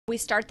We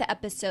start the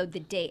episode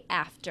the day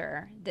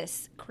after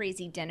this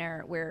crazy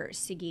dinner where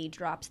Siggy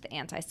drops the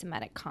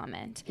anti-Semitic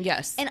comment.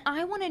 Yes. And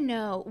I want to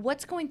know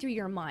what's going through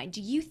your mind.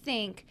 Do you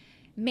think,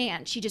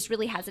 man, she just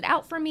really has it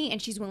out for me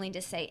and she's willing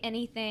to say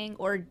anything?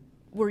 Or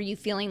were you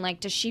feeling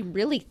like, does she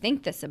really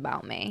think this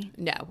about me?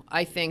 No,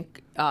 I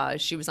think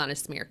she was on a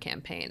smear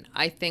campaign.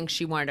 I think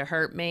she wanted to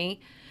hurt me.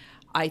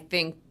 I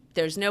think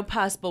there's no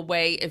possible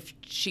way if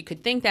she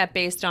could think that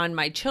based on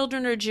my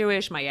children are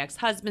Jewish, my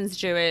ex-husband's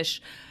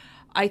Jewish.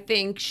 I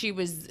think she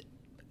was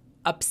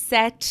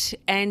upset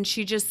and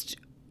she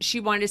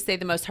wanted to say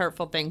the most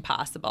hurtful thing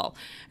possible.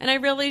 And I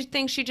really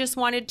think she just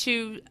wanted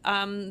to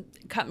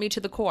cut me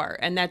to the core.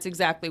 And that's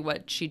exactly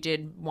what she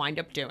did wind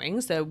up doing.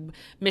 So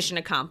mission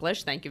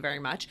accomplished. Thank you very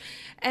much.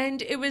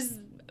 And it was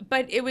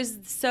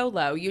so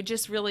low. You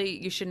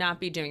should not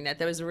be doing that.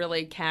 That was a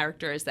really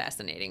character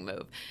assassinating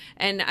move.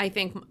 And I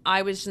think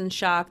I was in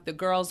shock. The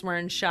girls were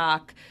in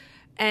shock.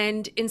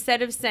 And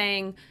instead of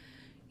saying,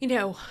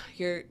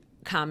 your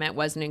comment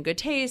wasn't in good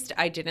taste,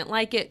 I didn't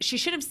like it, she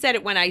should have said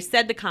it when I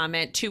said the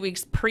comment 2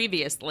 weeks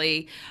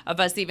previously of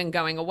us even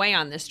going away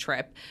on this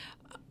trip.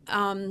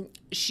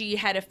 She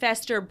had a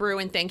fester brew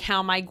and think,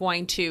 how am I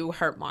going to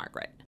hurt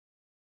Margaret?